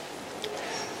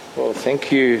Well,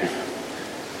 thank you,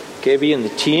 Gabby and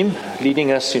the team,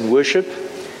 leading us in worship.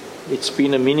 It's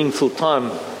been a meaningful time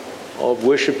of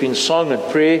worship in song and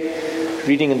prayer,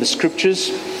 reading in the scriptures.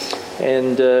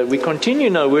 And we continue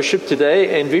in our worship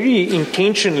today and very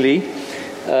intentionally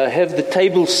have the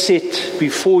table set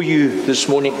before you this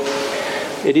morning.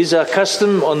 It is our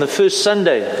custom on the first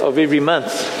Sunday of every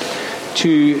month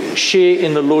to share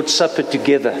in the Lord's Supper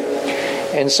together.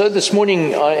 And so this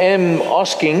morning I am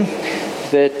asking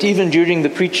that even during the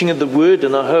preaching of the Word,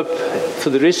 and I hope for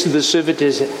the rest of the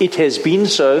service it has been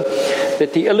so,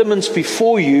 that the elements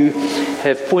before you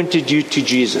have pointed you to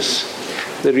Jesus.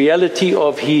 The reality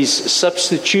of His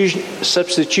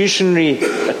substitutionary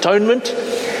atonement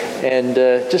and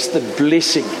just the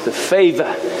blessing, the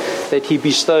favor that He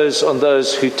bestows on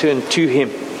those who turn to Him.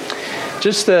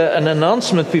 Just an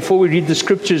announcement before we read the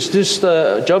scriptures. Just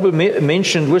Job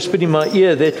whispered in my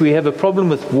ear that we have a problem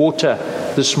with water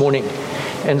this morning.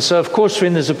 And so, of course,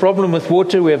 when there's a problem with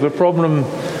water, we have a problem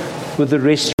with the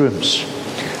restrooms.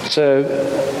 So,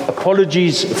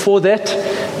 apologies for that,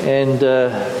 and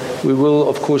we will,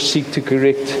 of course, seek to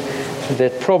correct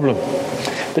that problem.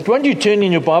 But why don't you turn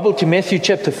in your Bible to Matthew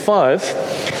chapter 5,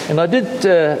 and I did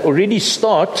already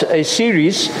start a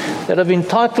series that I've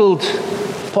entitled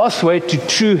Pathway to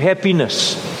True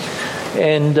Happiness.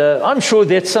 And I'm sure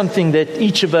that's something that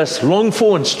each of us long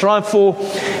for and strive for.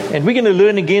 And we're going to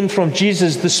learn again from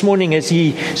Jesus this morning as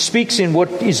He speaks in what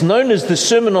is known as the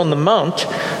Sermon on the Mount,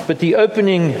 but the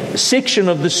opening section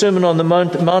of the Sermon on the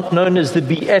Mount known as the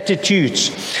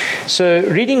Beatitudes. So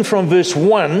reading from verse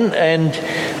 1, and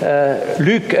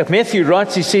Matthew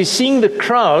writes, he says, "Seeing the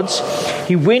crowds,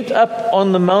 He went up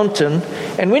on the mountain,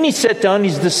 and when He sat down,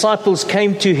 His disciples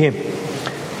came to Him.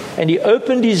 And He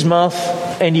opened His mouth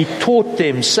and He taught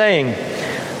them, saying,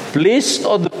 Blessed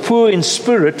are the poor in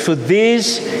spirit, for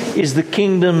theirs is the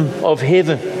kingdom of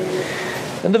heaven."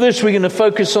 And the verse we're going to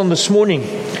focus on this morning: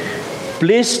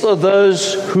 Blessed are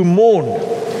those who mourn,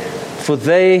 for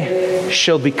they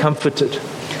shall be comforted.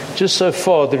 Just so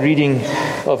far, the reading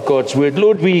of God's Word.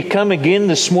 Lord, we come again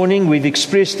this morning. We've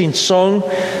expressed in song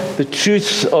the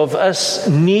truth of us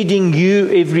needing You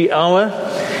every hour.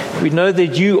 We know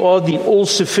that You are the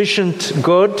all-sufficient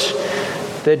God,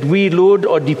 that we, Lord,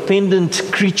 are dependent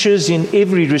creatures in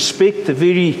every respect. The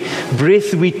very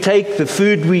breath we take, the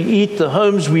food we eat, the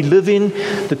homes we live in,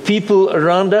 the people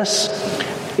around us,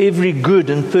 every good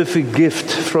and perfect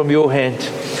gift from Your hand.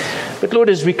 But Lord,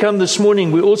 as we come this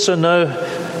morning, we also know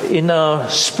in our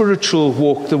spiritual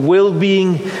walk, the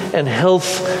well-being and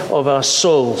health of our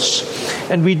souls.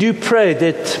 And we do pray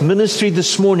that ministry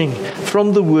this morning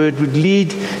from the Word would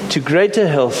lead to greater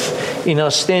health in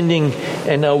our standing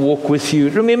and our walk with You.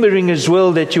 Remembering as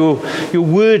well that Your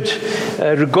Word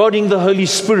regarding the Holy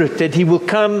Spirit, that He will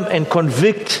come and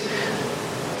convict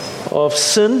of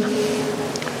sin,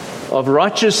 of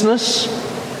righteousness,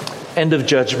 and of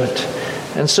judgment.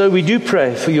 And so we do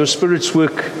pray for Your Spirit's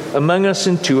work among us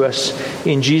and to us.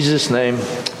 In Jesus' name,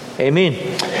 amen.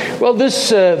 Well,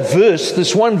 this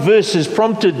one verse has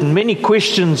prompted many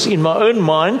questions in my own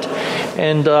mind,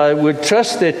 and I would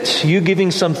trust that you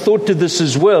giving some thought to this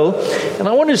as well. And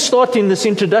I want to start in this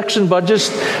introduction by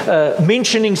just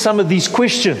mentioning some of these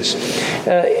questions.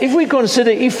 If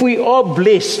we are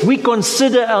blessed, we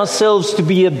consider ourselves to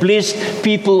be a blessed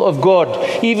people of God,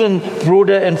 even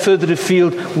broader and further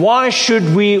afield. Why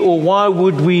should we, or why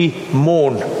would we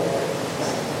mourn?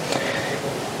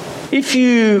 If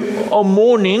you are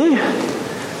mourning,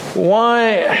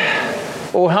 why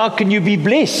or how can you be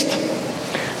blessed?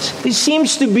 There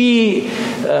seems to be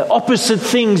opposite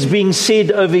things being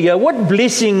said over here. What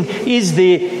blessing is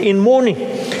there in mourning?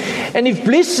 And if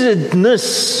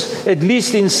blessedness, at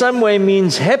least in some way,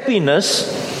 means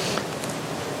happiness,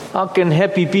 how can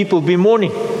happy people be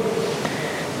mourning?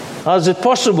 How is it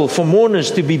possible for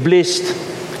mourners to be blessed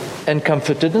and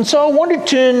comforted? And so I want to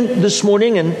turn this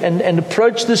morning and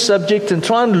approach this subject and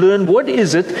try and learn what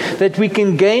is it that we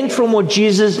can gain from what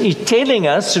Jesus is telling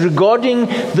us regarding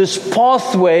this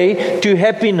pathway to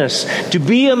happiness, to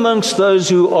be amongst those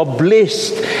who are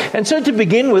blessed. And so to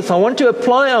begin with, I want to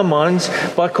apply our minds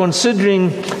by considering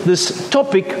this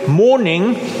topic,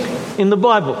 mourning, in the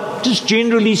Bible. Just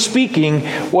generally speaking,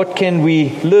 what can we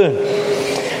learn?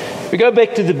 We go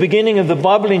back to the beginning of the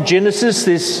Bible in Genesis.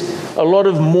 There's a lot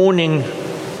of mourning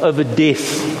over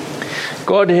death.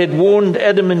 God had warned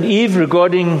Adam and Eve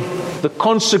regarding the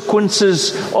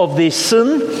consequences of their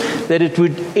sin, that it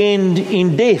would end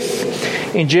in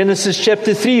death. In Genesis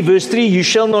chapter 3, verse 3, "You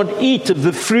shall not eat of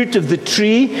the fruit of the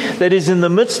tree that is in the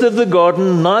midst of the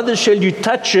garden, neither shall you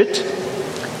touch it,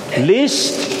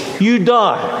 lest you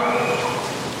die."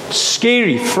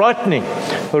 scary, frightening,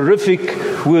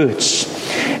 horrific words.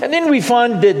 And then we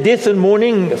find that death and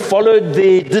mourning followed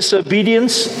their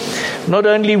disobedience. Not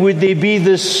only would there be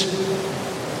this,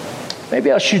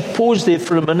 maybe I should pause there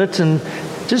for a minute and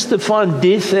just define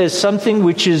death as something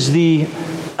which is the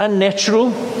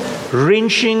unnatural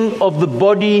wrenching of the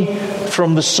body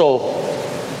from the soul.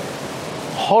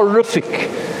 Horrific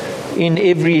in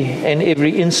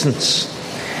every instance.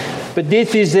 But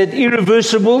death is that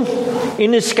irreversible,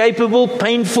 inescapable,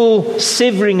 painful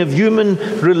severing of human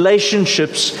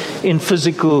relationships in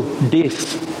physical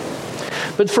death.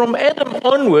 But from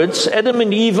Adam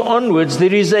and Eve onwards,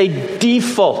 there is a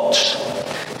default.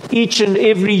 Each and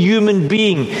every human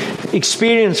being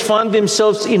find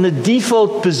themselves in a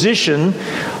default position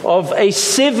of a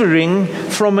severing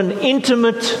from an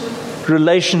intimate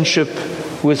relationship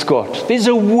with God. There's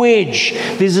a wedge,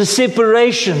 there's a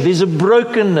separation, there's a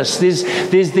brokenness,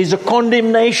 there's a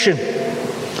condemnation.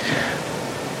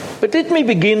 But let me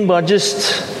begin by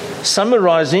just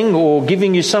summarizing or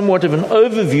giving you somewhat of an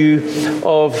overview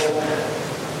of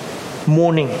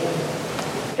mourning.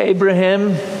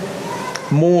 Abraham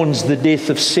mourns the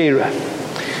death of Sarah.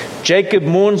 Jacob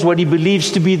mourns what he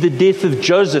believes to be the death of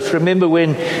Joseph. Remember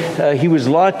when he was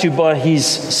lied to by his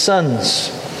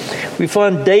sons. We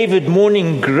find David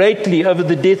mourning greatly over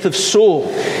the death of Saul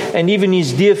and even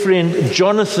his dear friend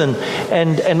Jonathan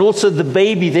and also the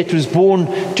baby that was born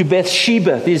to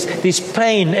Bathsheba. There's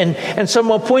pain. And so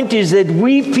my point is that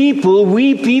we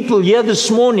people here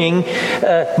this morning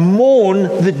mourn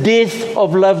the death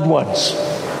of loved ones.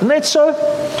 Isn't that so?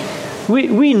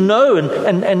 We know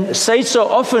and say so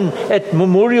often at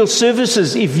memorial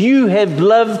services, if you have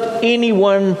loved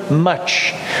anyone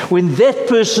much, when that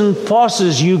person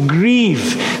passes, you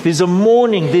grieve. There's a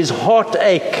mourning, there's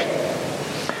heartache.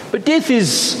 But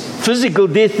physical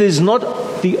death is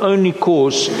not the only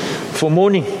cause for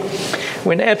mourning.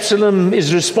 When Absalom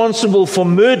is responsible for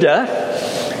murder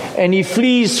and he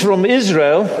flees from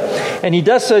Israel, and he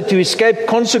does so to escape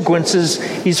consequences,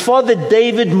 his father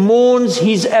David mourns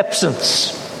his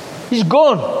absence. He's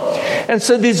gone. And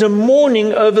so there's a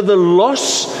mourning over the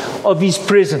loss of his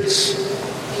presence.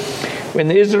 When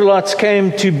the Israelites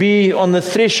came to be on the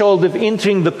threshold of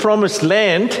entering the promised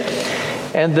land,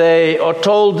 and they are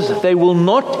told they will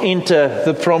not enter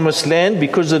the promised land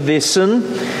because of their sin,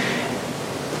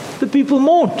 the people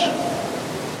mourned.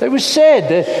 They were sad.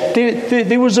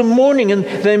 There was a mourning, and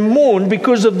they mourned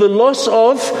because of the loss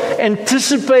of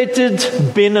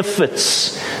anticipated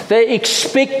benefits. They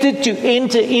expected to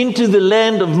enter into the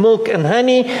land of milk and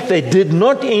honey. They did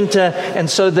not enter, and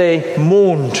so they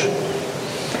mourned.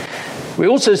 We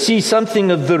also see something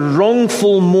of the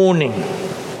wrongful mourning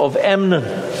of Amnon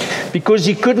because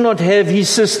he could not have his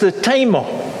sister Tamar.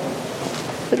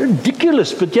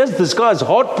 Ridiculous, but yes, this guy's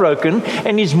heartbroken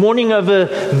and he's mourning over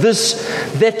this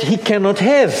that he cannot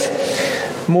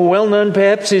have. More well known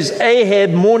perhaps is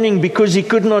Ahab mourning because he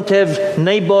could not have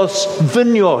Naboth's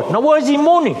vineyard. Now why is he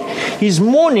mourning? He's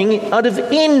mourning out of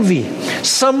envy.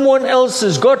 Someone else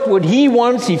has got what he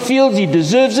wants, he feels he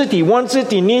deserves it, he wants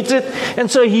it, he needs it,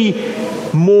 and so he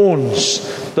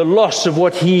mourns the loss of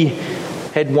what he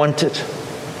had wanted.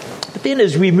 Then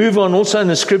as we move on also in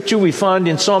the scripture, we find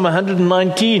in Psalm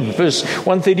 119, verse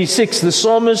 136, the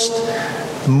psalmist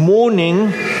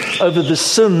mourning over the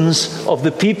sins of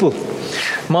the people.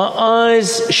 My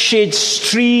eyes shed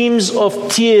streams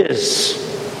of tears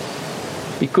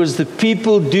because the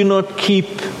people do not keep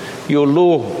your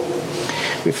law.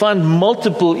 We find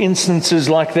multiple instances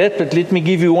like that, but let me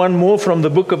give you one more from the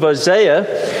book of Isaiah,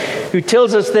 who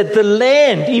tells us that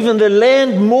even the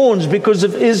land mourns because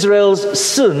of Israel's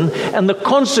sin and the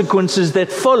consequences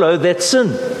that follow that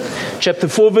sin. Chapter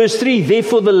 4, verse 3,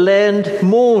 therefore the land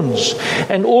mourns,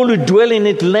 and all who dwell in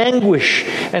it languish,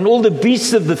 and all the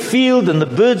beasts of the field and the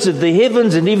birds of the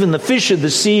heavens and even the fish of the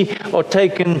sea are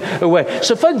taken away.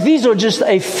 So folks, these are just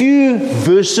a few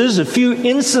verses, a few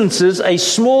instances, a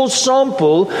small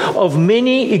sample of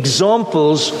many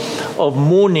examples of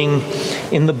mourning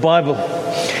in the Bible.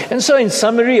 And so in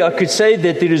summary, I could say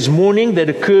that there is mourning that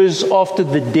occurs after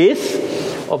the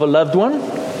death of a loved one.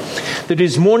 There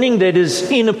is mourning that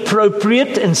is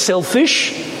inappropriate and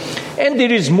selfish. And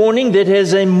there is mourning that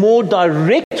has a more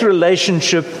direct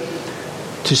relationship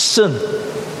to sin.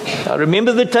 Now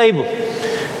remember the table.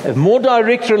 A more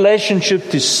direct relationship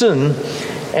to sin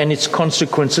and its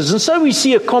consequences. And so we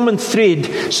see a common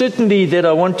thread, certainly, that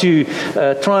I want to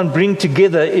try and bring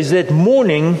together, is that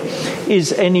mourning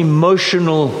is an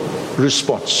emotional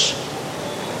response.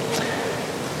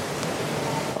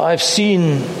 I've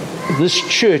seen this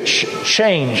church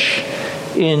change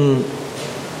in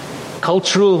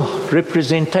cultural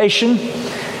representation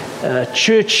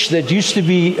church that used to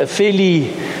be a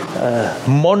fairly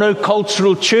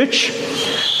monocultural church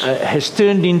has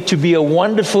turned into be a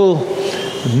wonderful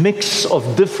mix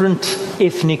of different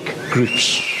ethnic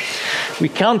groups. We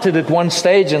counted at one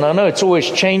stage, and I know it's always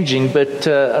changing, but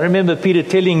I remember Peter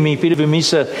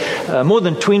Vermisa, more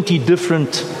than 20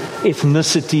 different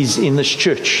ethnicities in this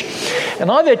church. And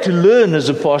I've had to learn as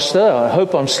a pastor, I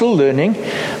hope I'm still learning,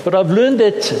 but I've learned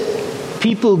that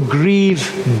people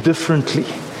grieve differently.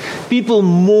 People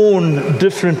mourn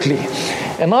differently.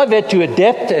 And I've had to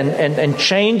adapt and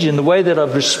change in the way that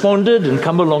I've responded and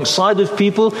come alongside of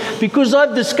people, because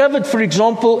I've discovered, for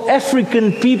example,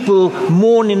 African people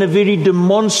mourn in a very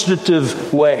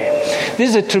demonstrative way.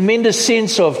 There's a tremendous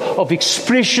sense of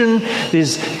expression.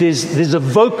 There's a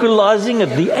vocalizing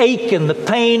of the ache and the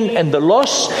pain and the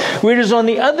loss. Whereas on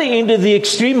the other end of the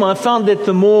extreme, I found that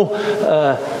the more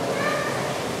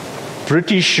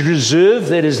British reserve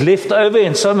that is left over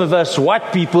in some of us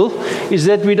white people is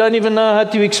that we don't even know how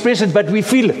to express it, but we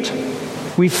feel it.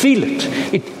 We feel it.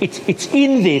 It's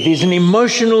in there. There's an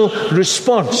emotional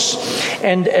response.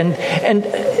 And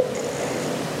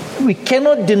we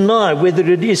cannot deny whether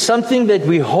it is something that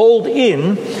we hold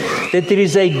in, that there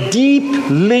is a deep,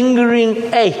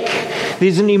 lingering ache.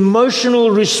 There's an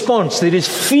emotional response. There is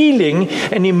feeling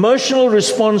an emotional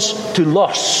response to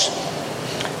loss.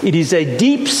 It is a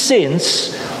deep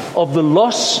sense of the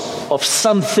loss of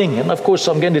something. And of course,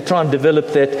 I'm going to try and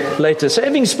develop that later. So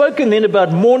having spoken then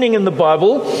about mourning in the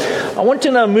Bible, I want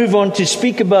to now move on to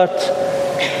speak about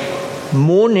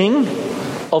mourning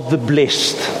of the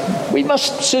blessed. We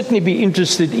must certainly be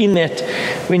interested in that.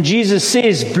 When Jesus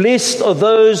says, "Blessed are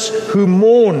those who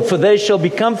mourn, for they shall be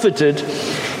comforted,"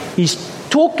 he's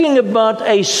talking about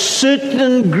a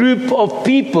certain group of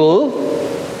people,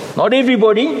 not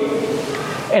everybody,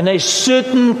 and a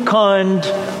certain kind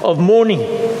of mourning.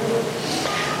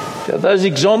 Those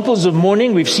examples of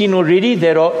mourning we've seen already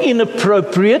that are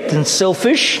inappropriate and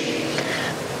selfish.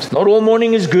 Not all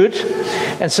mourning is good.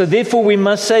 And so therefore we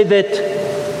must say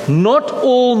that not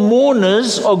all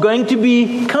mourners are going to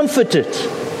be comforted.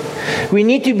 We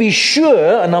need to be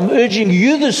sure, and I'm urging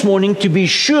you this morning to be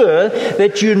sure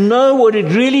that you know what it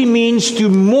really means to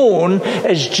mourn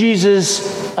as Jesus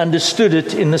understood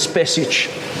it in this passage.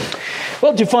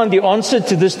 Well, to find the answer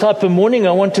to this type of mourning,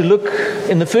 I want to look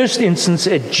in the first instance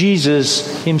at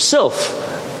Jesus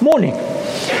himself mourning.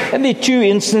 And there are two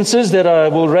instances that I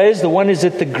will raise. The one is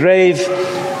at the grave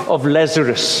of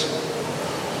Lazarus.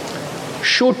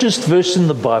 Shortest verse in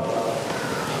the Bible.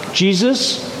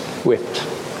 Jesus wept.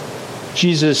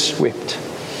 Jesus wept.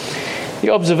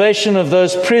 The observation of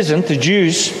those present, the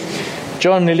Jews,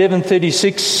 John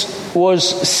 11:36, was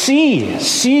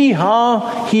see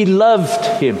how he loved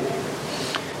him.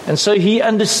 And so he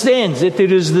understands that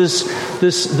there is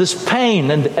this pain,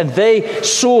 and they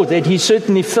saw that he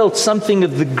certainly felt something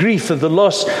of the grief of the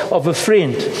loss of a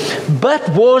friend. But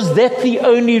was that the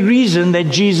only reason that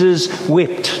Jesus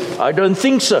wept? I don't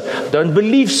think so. Don't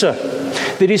believe so.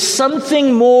 There is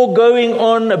something more going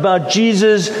on about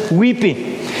Jesus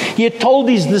weeping. He had told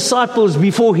his disciples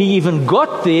before he even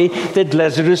got there that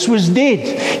Lazarus was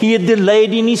dead. He had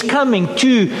delayed in his coming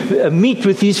to meet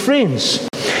with his friends.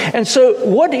 And so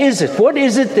what is it? What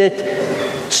is it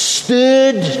that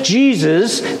stirred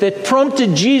Jesus, that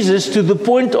prompted Jesus to the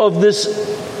point of this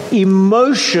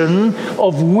emotion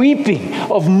of weeping,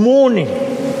 of mourning?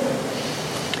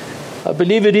 I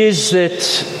believe it is that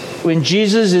when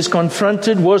Jesus was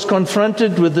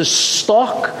confronted with the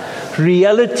stark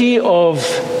reality of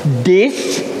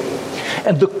death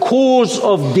and the cause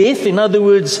of death, in other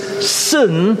words,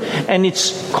 sin and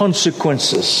its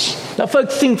consequences. Now,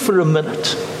 folks, think for a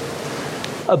minute.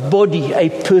 A body, a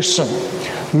person,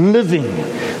 living,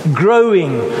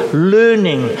 growing,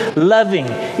 learning, loving,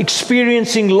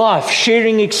 experiencing life,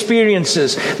 sharing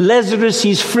experiences. Lazarus,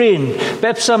 his friend,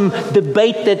 perhaps some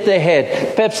debate that they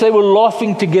had. Perhaps they were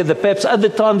laughing together. Perhaps other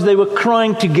times they were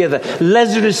crying together.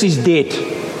 Lazarus is dead.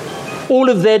 All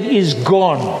of that is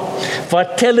gone.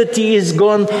 Vitality is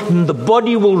gone, and the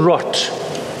body will rot.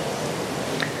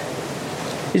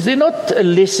 Is there not a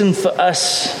lesson for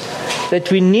us that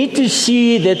we need to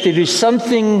see that there is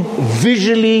something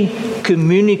visually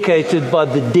communicated by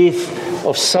the death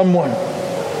of someone?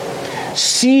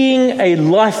 Seeing a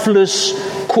lifeless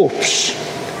corpse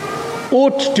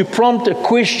ought to prompt a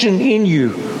question in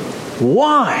you.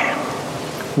 Why?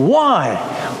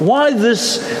 Why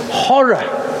this horror?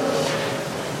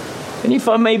 And if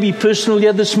I may be personal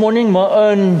here this morning, my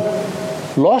own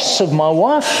loss of my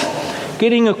wife,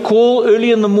 getting a call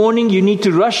early in the morning, you need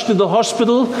to rush to the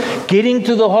hospital, getting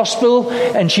to the hospital,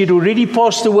 and she'd already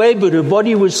passed away, but her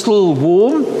body was still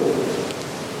warm.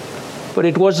 but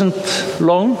it wasn't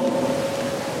long,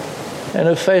 and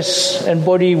her face and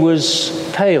body was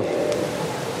pale,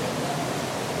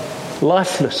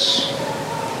 lifeless,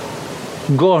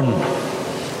 gone,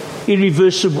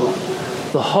 irreversible.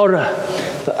 The horror,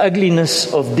 the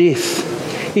ugliness of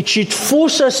death. It should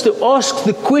force us to ask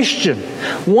the question,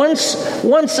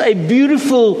 once a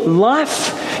beautiful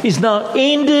life is now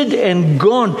ended and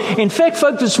gone. In fact,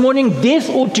 folks, this morning, death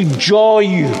ought to jar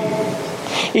you.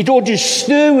 It ought to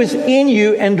stir within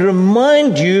you and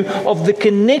remind you of the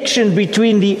connection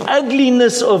between the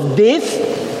ugliness of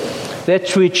death,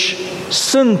 that which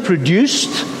sin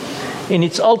produced, in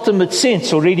its ultimate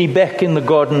sense, already back in the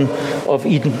Garden of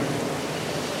Eden.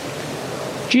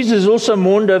 Jesus also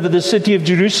mourned over the city of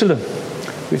Jerusalem.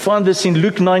 We find this in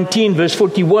Luke 19, verse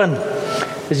 41.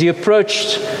 As he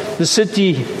approached the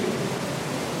city,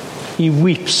 he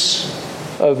weeps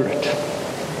over it.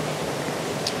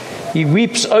 He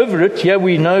weeps over it, here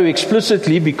we know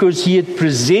explicitly, because he had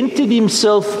presented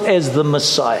himself as the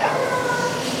Messiah.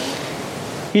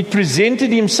 He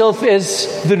presented himself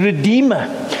as the Redeemer,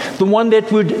 the one that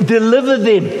would deliver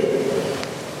them.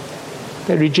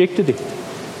 They rejected him.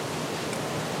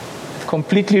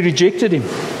 Completely rejected him.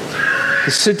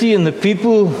 The city and the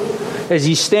people, as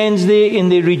he stands there in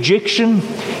their rejection,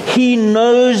 he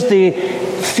knows their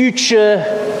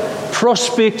future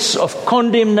prospects of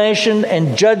condemnation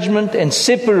and judgment and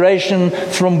separation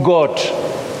from God.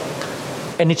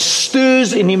 And it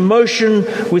stirs an emotion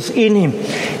within him.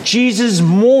 Jesus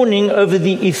mourning over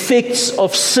the effects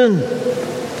of sin,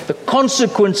 the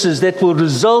consequences that will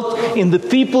result in the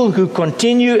people who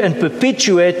continue and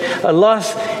perpetuate a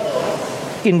life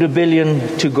in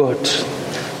rebellion to God.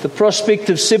 The prospect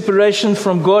of separation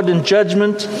from God and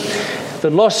judgment,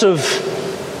 the loss of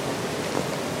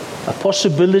a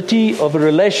possibility of a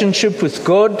relationship with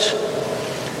God,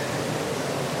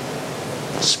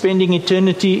 spending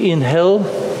eternity in hell.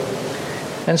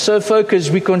 And so, folks,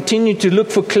 as we continue to look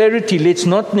for clarity, let's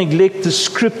not neglect the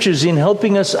scriptures in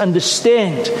helping us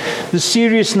understand the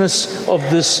seriousness of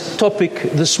this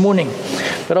topic this morning.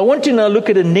 But I want to now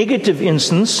look at a negative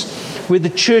instance where the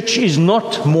church is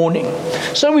not mourning.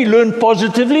 So we learn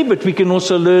positively, but we can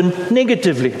also learn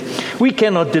negatively. We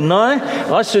cannot deny,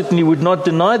 I certainly would not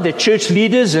deny, that church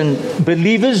leaders and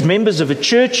believers, members of a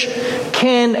church,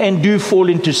 can and do fall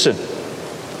into sin.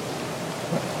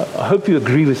 I hope you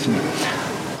agree with me.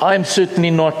 I'm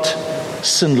certainly not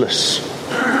sinless.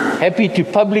 Happy to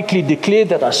publicly declare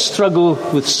that I struggle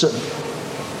with sin.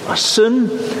 I sin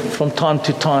from time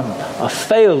to time. I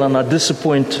fail and I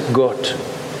disappoint God.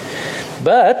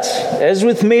 But, as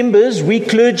with members, we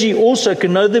clergy also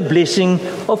can know the blessing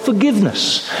of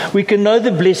forgiveness. We can know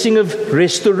the blessing of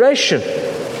restoration,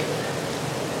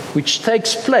 which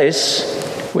takes place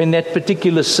when that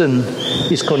particular sin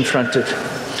is confronted.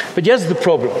 But here's the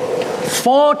problem.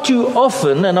 Far too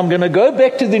often, and I'm going to go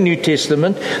back to the New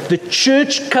Testament, the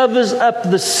church covers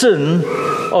up the sin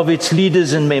of its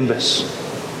leaders and members.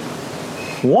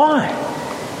 Why?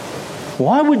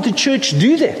 Why would the church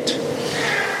do that?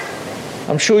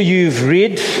 I'm sure you've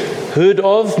heard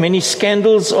of many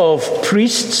scandals of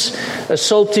priests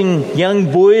assaulting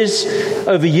young boys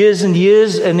over years and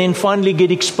years and then finally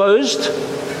get exposed.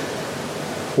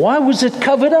 Why was it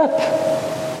covered up?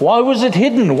 Why was it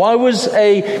hidden? Why was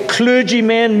a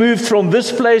clergyman moved from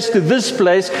this place to this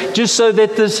place just so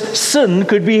that this sin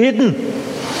could be hidden?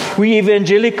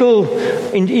 Evangelicals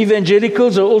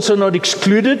are also not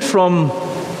excluded from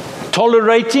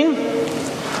tolerating,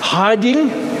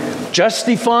 hiding,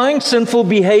 justifying sinful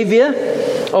behavior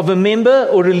of a member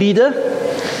or a leader.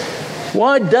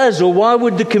 Why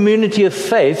would the community of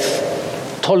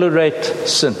faith tolerate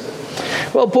sin?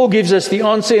 Well, Paul gives us the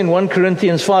answer in 1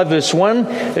 Corinthians 5 verse 1,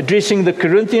 addressing the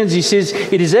Corinthians. He says,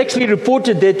 it is actually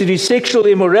reported that there is sexual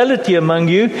immorality among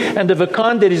you, and of a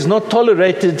kind that is not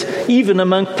tolerated even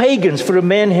among pagans, for a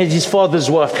man has his father's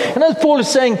wife. And as Paul is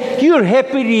saying, you're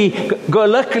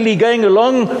luckily going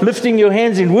along, lifting your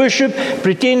hands in worship,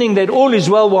 pretending that all is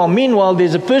well, while meanwhile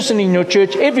there's a person in your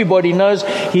church, everybody knows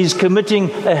he's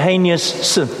committing a heinous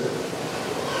sin.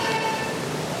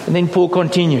 And then Paul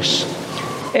continues,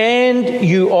 and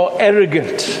you are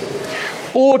arrogant.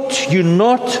 Ought you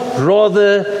not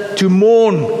rather to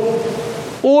mourn?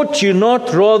 Ought you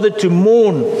not rather to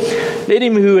mourn? Let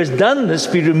him who has done this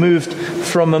be removed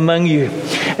from among you.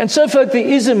 And so, folks, there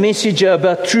is a message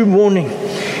about true mourning,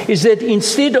 is that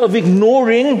instead of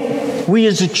ignoring, we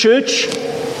as a church,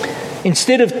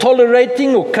 instead of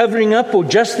tolerating or covering up or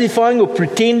justifying or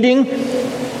pretending,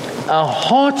 our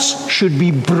hearts should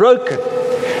be broken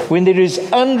when there is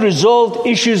unresolved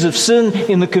issues of sin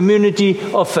in the community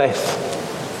of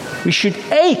faith. We should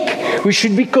ache We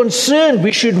should be concerned.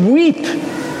 We should weep.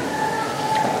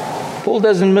 Paul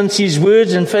doesn't mince his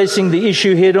words in facing the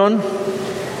issue head on,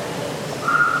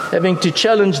 having to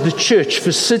challenge the church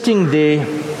for sitting there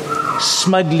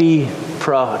smugly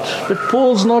proud. But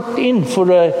Paul's not in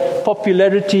for a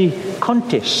popularity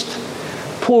contest.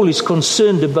 Paul is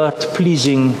concerned about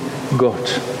pleasing God.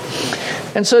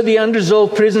 And so the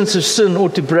unresolved presence of sin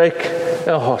ought to break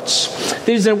our hearts.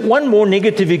 There's one more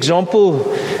negative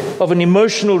example of an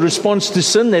emotional response to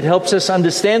sin that helps us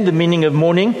understand the meaning of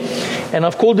mourning, and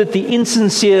I've called it the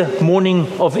insincere mourning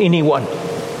of anyone.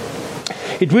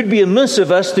 It would be amiss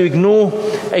of us to ignore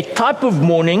a type of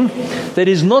mourning that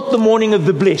is not the mourning of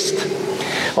the blessed.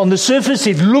 On the surface,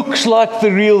 it looks like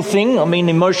the real thing. I mean,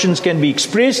 emotions can be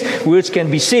expressed, words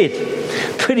can be said.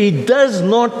 But it does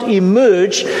not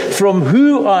emerge from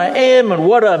who I am and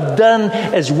what I've done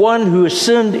as one who has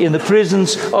sinned in the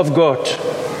presence of God.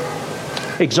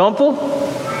 Example?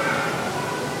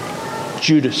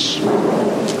 Judas.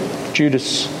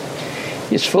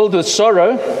 He's filled with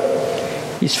sorrow.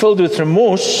 He's filled with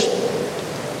remorse.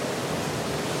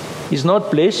 He's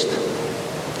not blessed.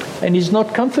 And he's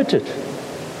not comforted.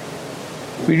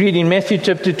 We read in Matthew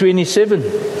chapter 27,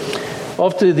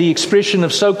 after the expression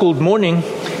of so-called mourning,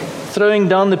 throwing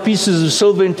down the pieces of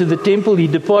silver into the temple, he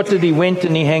departed, he went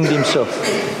and he hanged himself.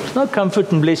 There's no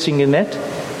comfort and blessing in that.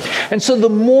 And so the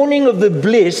mourning of the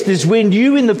blessed is when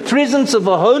you, in the presence of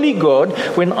a holy God,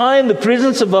 when I, in the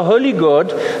presence of a holy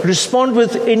God, respond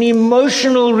with an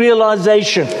emotional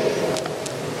realization,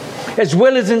 as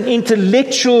well as an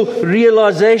intellectual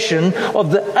realization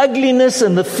of the ugliness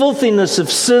and the filthiness of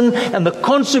sin and the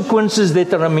consequences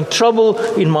that I'm in trouble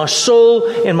in my soul,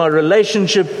 in my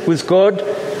relationship with God,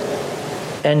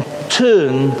 and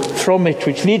turn from it,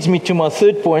 which leads me to my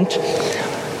third point,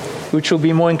 which will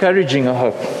be more encouraging, I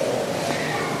hope.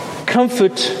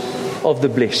 Comfort of the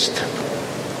blessed.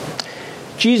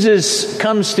 Jesus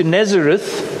comes to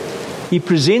Nazareth. He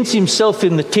presents himself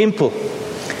in the temple.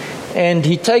 And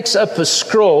he takes up a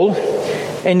scroll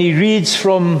and he reads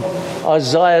from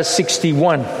Isaiah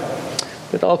 61.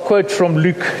 But I'll quote from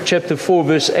Luke chapter 4,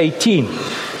 verse 18.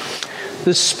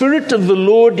 The Spirit of the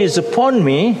Lord is upon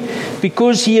me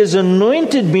because he has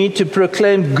anointed me to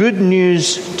proclaim good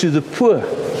news to the poor.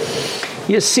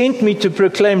 He has sent me to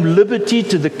proclaim liberty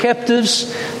to the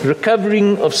captives,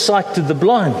 recovering of sight to the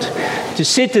blind, to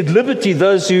set at liberty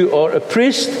those who are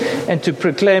oppressed, and to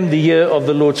proclaim the year of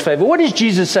the Lord's favor. What is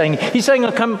Jesus saying? He's saying,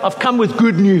 I've come with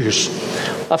good news.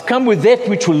 I've come with that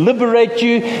which will liberate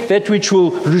you, that which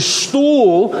will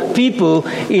restore people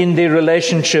in their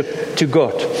relationship to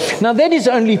God. Now, that is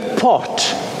only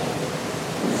part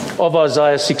of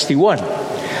Isaiah 61.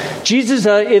 Jesus,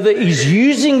 however, is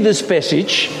using this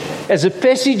passage as a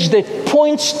passage that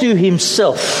points to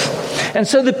himself. And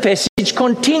so the passage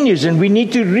continues, and we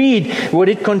need to read what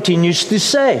it continues to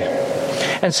say.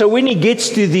 And so when he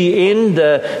gets to the end,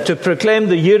 to proclaim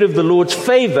the year of the Lord's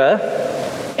favor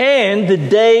and the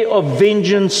day of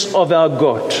vengeance of our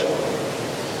God,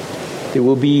 there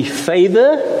will be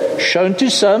favor shown to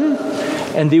some,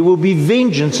 and there will be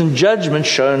vengeance and judgment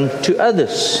shown to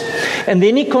others. And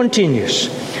then he continues,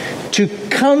 to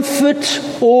comfort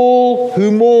all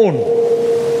who mourn.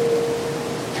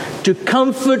 To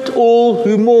comfort all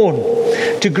who mourn.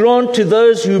 To grant to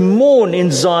those who mourn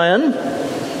in Zion,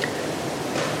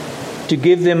 to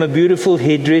give them a beautiful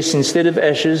headdress instead of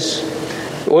ashes,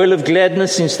 the oil of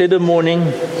gladness instead of mourning,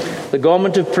 the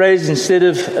garment of praise instead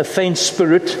of a faint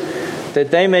spirit,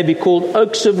 that they may be called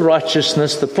oaks of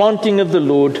righteousness, the planting of the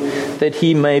Lord, that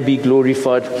he may be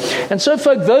glorified. And so,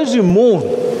 folks, those who mourn,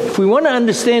 if we want to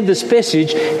understand this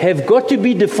passage, have got to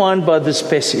be defined by this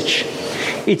passage.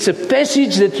 It's a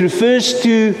passage that refers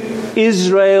to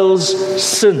Israel's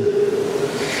sin.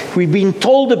 We've been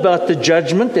told about the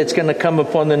judgment that's going to come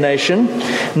upon the nation.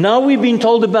 Now we've been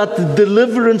told about the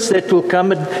deliverance that will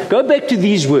come. And go back to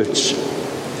these words.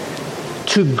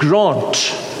 To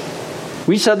grant.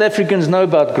 We South Africans know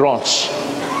about grants.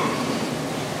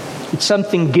 It's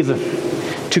something given.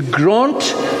 To grant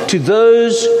to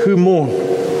those who mourn.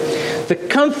 The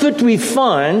comfort we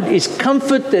find is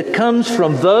comfort that comes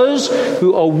from those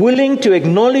who are willing to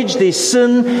acknowledge their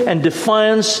sin and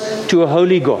defiance to a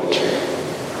holy God.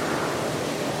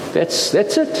 That's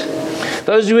it.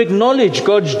 Those who acknowledge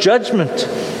God's judgment,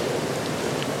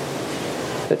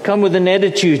 that come with an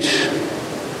attitude,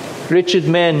 wretched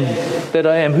man that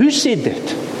I am. Who said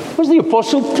that? It was the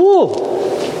Apostle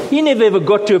Paul. He never ever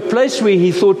got to a place where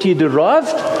he thought he'd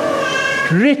arrived.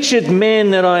 Wretched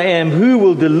man that I am, who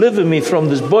will deliver me from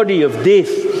this body of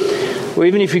death? Or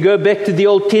even if you go back to the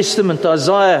Old Testament,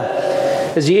 Isaiah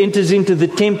as he enters into the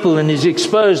temple and is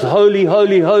exposed, holy,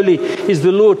 holy, holy is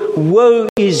the Lord. Woe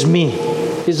is me.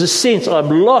 There's a sense, I'm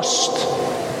lost.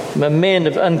 I'm a man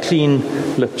of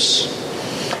unclean lips.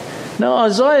 Now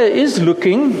Isaiah is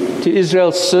looking to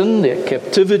Israel's sin, their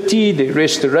captivity, their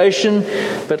restoration,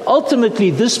 but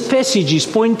ultimately this passage is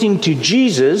pointing to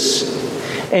Jesus,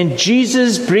 and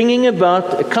Jesus bringing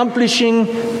about, accomplishing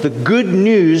the good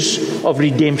news of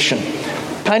redemption.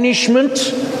 Punishment,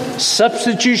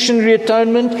 substitutionary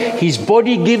atonement, his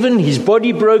body given, his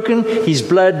body broken, his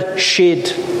blood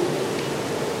shed.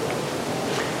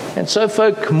 And so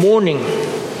folk, mourning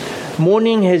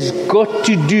has got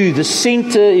to do, the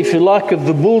center, if you like, of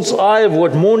the bull's eye of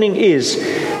what mourning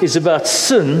is about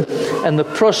sin and the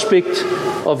prospect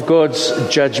of God's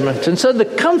judgment. And so the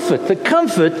comfort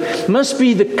must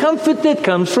be the comfort that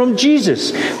comes from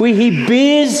Jesus, where he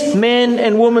bears man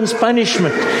and woman's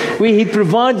punishment, where he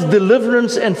provides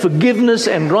deliverance and forgiveness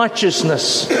and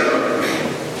righteousness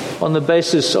on the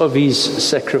basis of his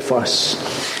sacrifice.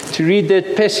 To read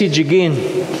that passage again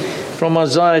from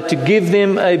Isaiah, to give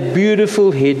them a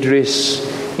beautiful headdress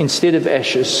instead of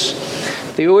ashes,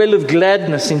 the oil of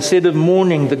gladness instead of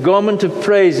mourning, the garment of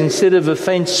praise instead of a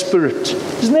faint spirit.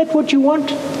 Isn't that what you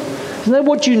want? Isn't that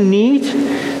what you need?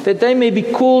 That they may be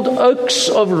called oaks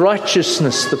of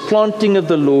righteousness, the planting of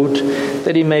the Lord,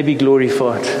 that he may be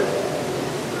glorified.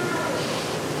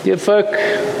 Dear folk,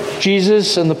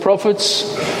 Jesus and the prophets,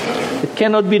 it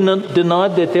cannot be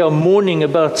denied that they are mourning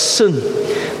about sin,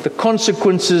 the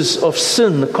consequences of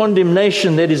sin, the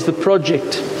condemnation that is the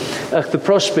prospect.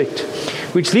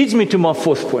 Which leads me to my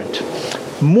fourth point.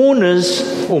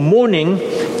 Mourning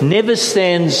never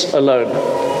stands alone.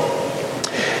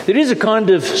 There is a kind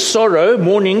of sorrow,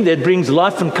 mourning, that brings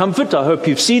life and comfort. I hope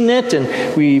you've seen that,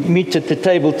 and we meet at the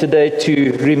table today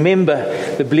to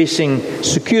remember the blessing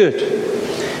secured.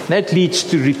 That leads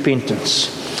to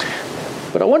repentance.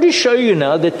 But I want to show you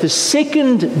now that the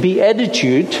second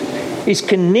beatitude is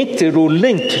connected or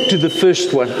linked to the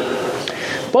first one.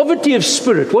 Poverty of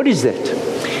spirit, what is that?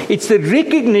 It's the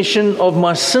recognition of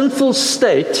my sinful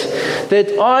state,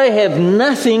 that I have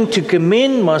nothing to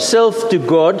commend myself to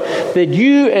God, that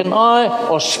you and I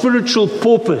are spiritual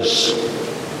paupers.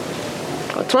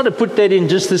 I try to put that in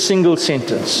just a single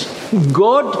sentence.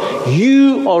 God,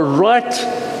 you are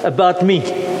right about me.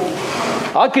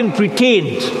 I can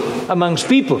pretend amongst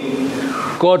people.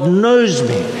 God knows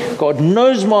me. God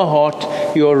knows my heart.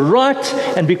 You're right,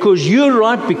 and because you're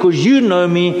right, because you know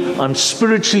me, I'm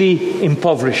spiritually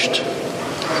impoverished.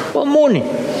 Well,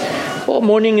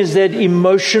 mourning is that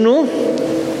emotional,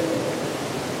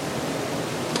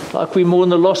 like we mourn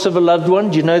the loss of a loved one.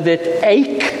 Do you know that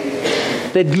ache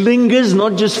that lingers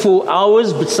not just for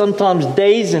hours, but sometimes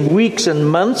days and weeks and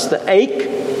months, the ache,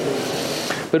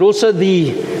 but also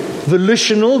the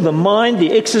volitional, the mind,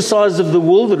 the exercise of the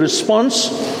will, the response.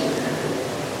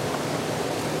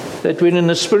 That when in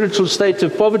a spiritual state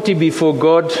of poverty before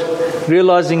God,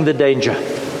 realizing the danger.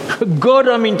 God,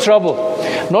 I'm in trouble.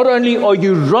 Not only are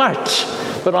you right,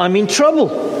 but I'm in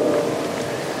trouble.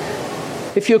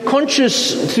 If you're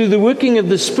conscious through the working of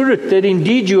the Spirit that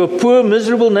indeed you are poor,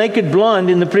 miserable, naked, blind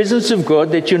in the presence of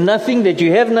God, that you're nothing, that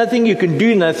you have nothing, you can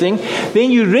do nothing, then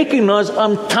you recognize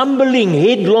I'm tumbling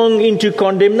headlong into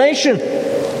condemnation.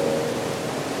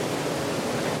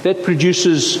 That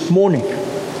produces mourning.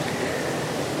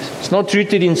 It's not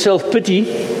rooted in self-pity,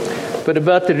 but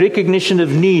about the recognition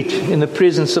of need in the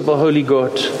presence of a holy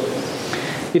God.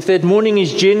 If that mourning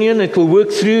is genuine, it will work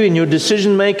through in your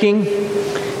decision-making,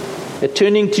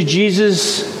 turning to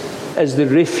Jesus as the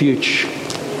refuge,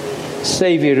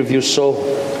 Savior of your soul.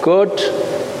 God,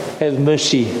 have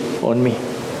mercy on me.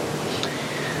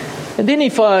 And then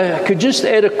if I could just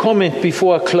add a comment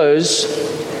before I close.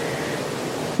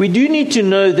 We do need to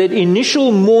know that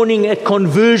initial mourning at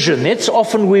conversion, that's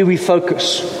often where we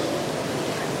focus,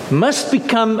 must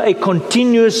become a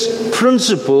continuous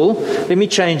principle. Let me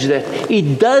change that.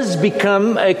 It does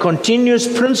become a continuous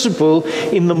principle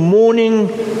in the mourning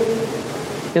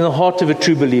in the heart of a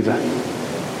true believer.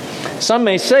 Some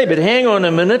may say, but hang on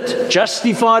a minute,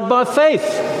 justified by faith.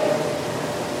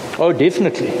 Oh,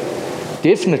 definitely.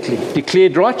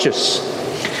 Declared righteous.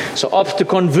 So after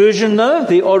conversion, though,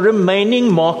 there are remaining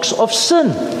marks of sin.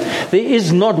 There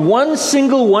is not one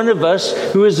single one of us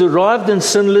who has arrived and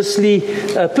sinlessly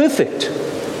perfect.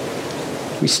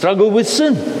 We struggle with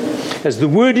sin. As the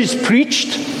word is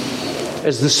preached,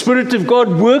 as the Spirit of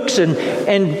God works, and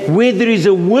where there is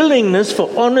a willingness for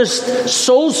honest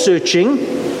soul searching,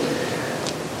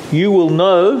 you will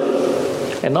know,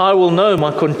 and I will know,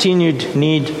 my continued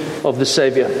need of the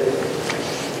Savior.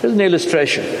 Here's an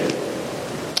illustration.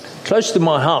 Close to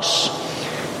my house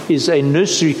is a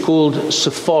nursery called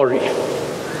Safari.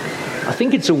 I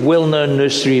think it's a well-known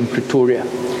nursery in Pretoria.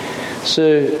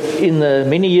 So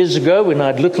many years ago, when I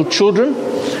had little children,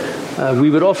 we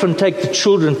would often take the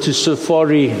children to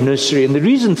Safari Nursery. And the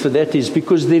reason for that is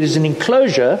because there is an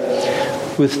enclosure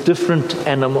with different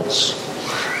animals.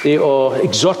 There are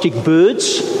exotic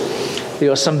birds.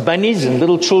 There are some bunnies, and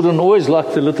little children always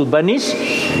like the little bunnies.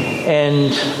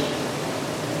 And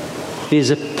there's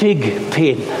a pig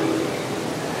pen.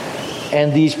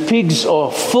 And these pigs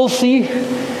are filthy,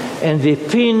 and their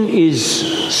pen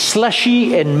is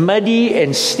slushy and muddy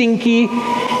and stinky,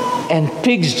 and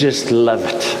pigs just love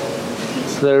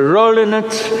it. They roll in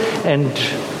it, and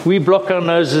we block our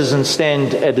noses and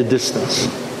stand at a distance.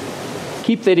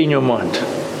 Keep that in your mind.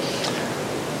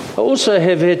 I also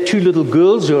have had 2 little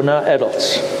girls who are now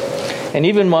adults. And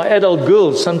even my adult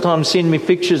girls sometimes send me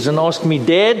pictures and ask me,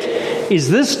 Dad, is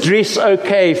this dress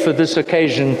okay for this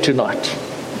occasion tonight?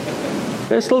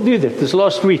 They still do that, this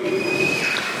last week.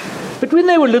 But when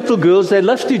they were little girls, they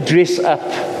loved to dress up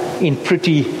in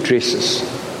pretty dresses.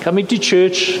 Coming to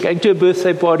church, going to a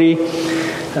birthday party,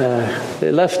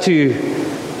 they love to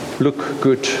look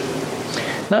good.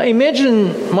 Now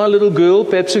imagine my little girl,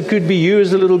 perhaps it could be you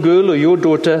as a little girl or your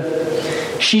daughter.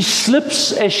 She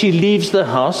slips as she leaves the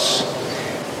house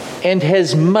and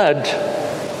has mud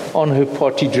on her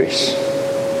party dress.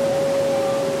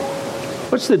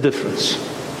 What's the difference?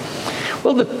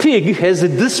 Well, the pig has a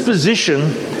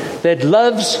disposition that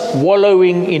loves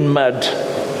wallowing in mud.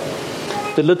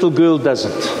 The little girl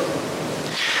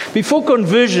doesn't. Before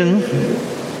conversion,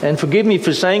 and forgive me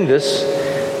for saying this,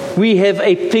 we have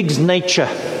a pig's nature.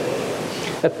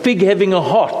 A pig having a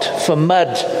heart for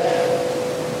mud.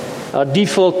 Our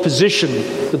default position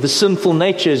with the sinful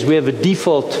nature is we have a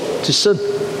default to sin.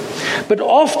 But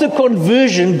after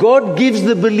conversion, God gives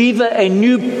the believer a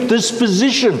new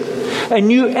disposition, a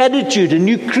new attitude, a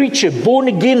new creature, born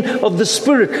again of the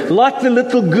Spirit. Like the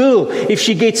little girl, if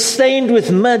she gets stained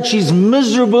with mud, she's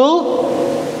miserable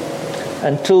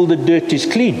until the dirt is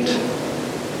cleaned.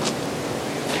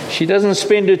 She doesn't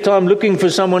spend her time looking for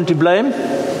someone to blame.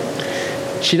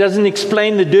 She doesn't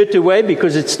explain the dirt away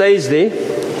because it stays there.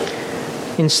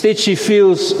 Instead, she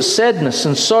feels sadness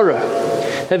and sorrow,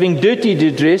 having dirtied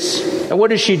her dress. And what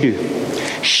does she do?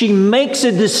 She makes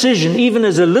a decision, even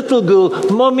as a little girl,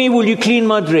 Mommy, will you clean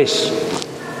my dress?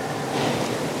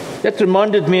 That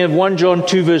reminded me of 1 John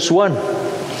 2 verse 1.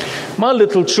 My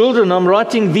little children, I'm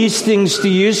writing these things to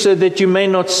you so that you may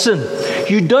not sin.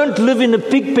 You don't live in a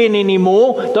pig pen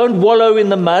anymore. Don't wallow in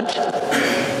the mud.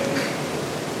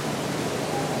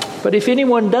 But if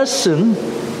anyone does sin,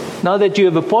 now that you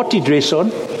have a party dress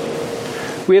on,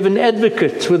 we have an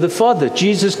advocate with the Father,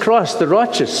 Jesus Christ, the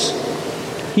righteous.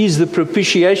 He's the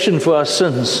propitiation for our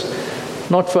sins,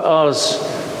 not for ours,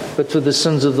 but for the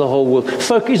sins of the whole world.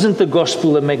 Folk, isn't the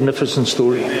gospel a magnificent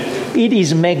story? It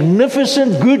is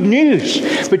magnificent good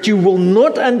news, but you will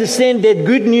not understand that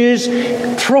good news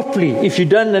properly if you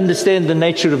don't understand the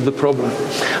nature of the problem.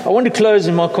 I want to close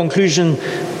in my conclusion,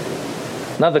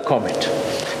 another comment.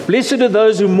 Blessed are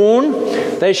those who mourn,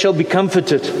 they shall be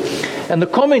comforted. And the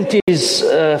comment is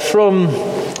from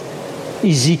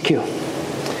Ezekiel.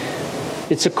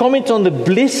 It's a comment on the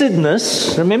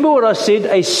blessedness. Remember what I said,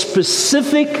 a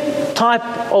specific type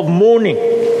of mourning.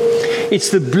 It's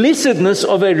the blessedness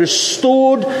of a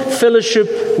restored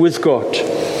fellowship with God.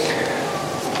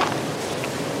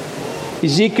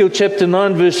 Ezekiel chapter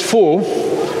 9 verse 4.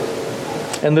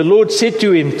 And the Lord said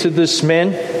to him, to this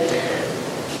man,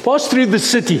 pass through the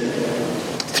city,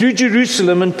 through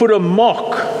Jerusalem, and put a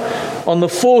mark on the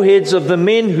foreheads of the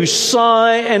men who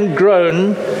sigh and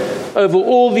groan over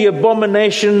all the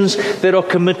abominations that are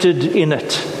committed in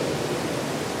it.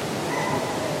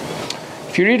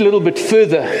 If you read a little bit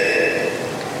further,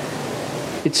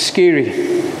 it's scary.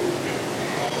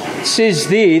 It says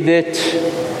there that,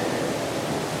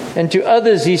 and to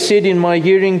others he said in my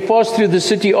hearing, pass through the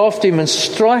city after him and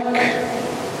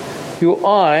strike your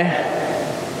eye.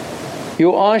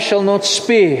 Your eye shall not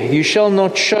spare. You shall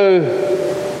not show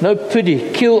no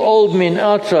pity. Kill old men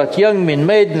outright, young men,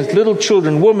 maidens, little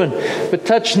children, women, but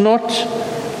touch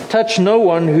no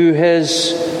one who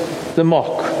has the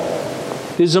mark.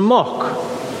 There's a mark.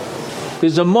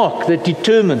 There's a mark that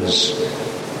determines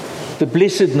the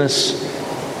blessedness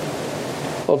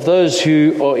of those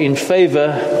who are in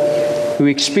favor, who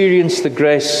experience the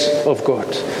grace of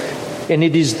God. And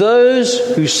it is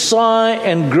those who sigh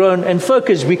and groan. And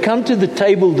focus, we come to the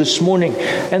table this morning,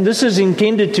 and this is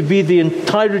intended to be the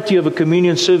entirety of a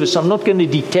communion service. I'm not going to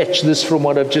detach this from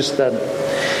what I've just done.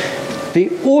 There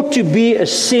ought to be a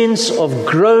sense of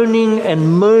groaning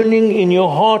and moaning in your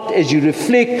heart as you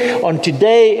reflect on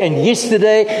today and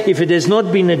yesterday. If it has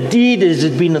not been a deed, has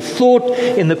it been a thought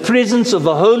in the presence of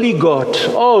a holy God?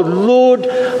 Oh Lord,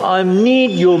 I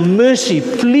need your mercy.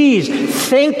 Please,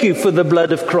 thank you for the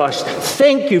blood of Christ.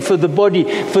 Thank you for the body,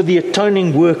 for the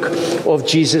atoning work of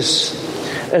Jesus.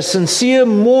 A sincere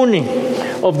mourning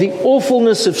of the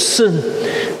awfulness of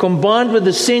sin, combined with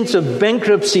a sense of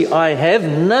bankruptcy. I have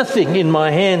nothing in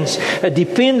my hands, a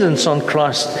dependence on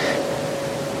Christ.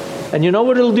 And you know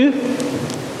what it'll do?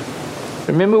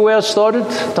 Remember where I started?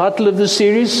 Title of this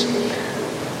series?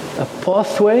 A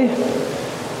pathway,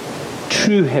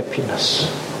 true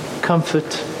happiness,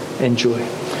 comfort and joy.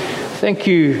 Thank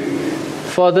you,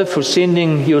 Father, for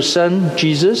sending your Son,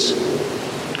 Jesus.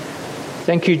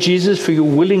 Thank you, Jesus, for your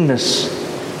willingness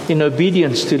in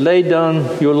obedience to lay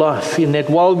down your life, in that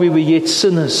while we were yet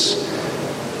sinners,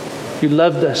 you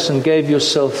loved us and gave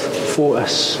yourself for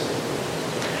us.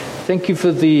 Thank you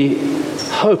for the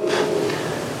hope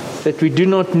that we do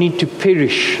not need to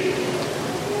perish,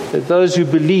 that those who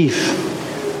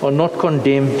believe are not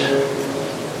condemned,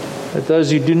 that those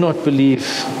who do not believe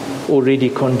already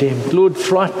condemned. Lord,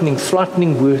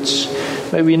 frightening words.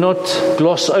 May we not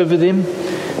gloss over them.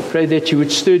 Pray that you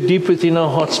would stir deep within our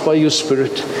hearts by your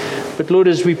Spirit. But Lord,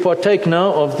 as we partake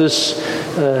now of this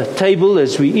table,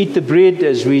 as we eat the bread,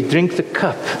 as we drink the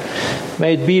cup,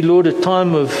 may it be, Lord, a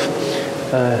time of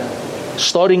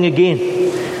starting again,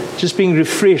 just being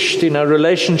refreshed in our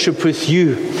relationship with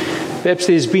you. Perhaps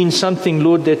there's been something,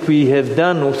 Lord, that we have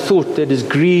done or thought that has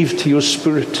grieved your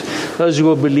Spirit, those who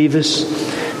are believers.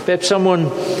 Perhaps someone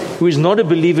who is not a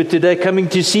believer today coming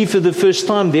to see for the first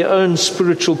time their own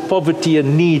spiritual poverty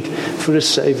and need for a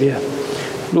Savior.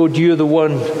 Lord, you are the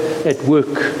one at work,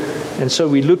 and so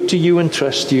we look to you and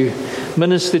trust you.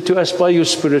 Minister to us by your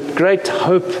Spirit. Great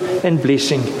hope and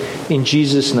blessing in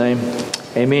Jesus' name.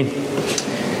 Amen.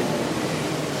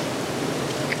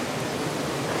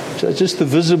 So just the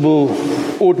visible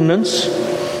ordinance.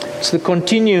 It's the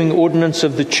continuing ordinance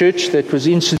of the church that was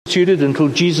instituted until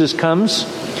Jesus comes,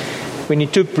 when he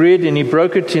took bread and he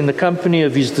broke it in the company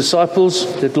of his disciples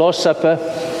at Last Supper.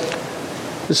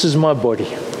 This is my body.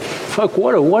 Folk,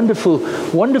 what a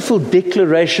wonderful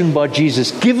declaration by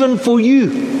Jesus, given for you.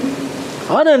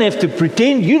 I don't have to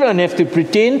pretend. You don't have to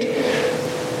pretend.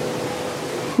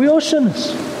 We are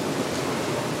sinners.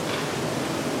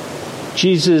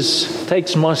 Jesus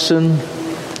takes my sin,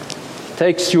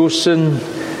 takes your sin,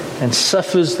 and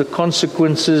suffers the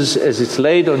consequences as it's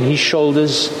laid on his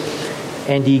shoulders,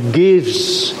 and he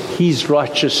gives his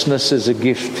righteousness as a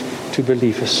gift to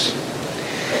believers.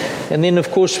 And then, of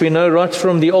course, we know right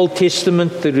from the Old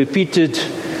Testament the repeated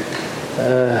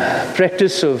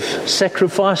practice of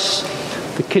sacrifice,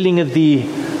 the killing of the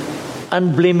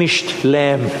unblemished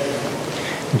lamb.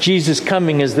 Jesus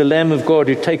coming as the Lamb of God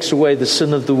who takes away the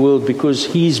sin of the world, because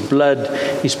his blood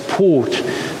is poured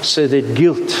so that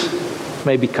guilt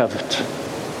may be covered.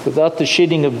 Without the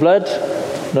shedding of blood,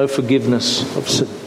 no forgiveness of sin.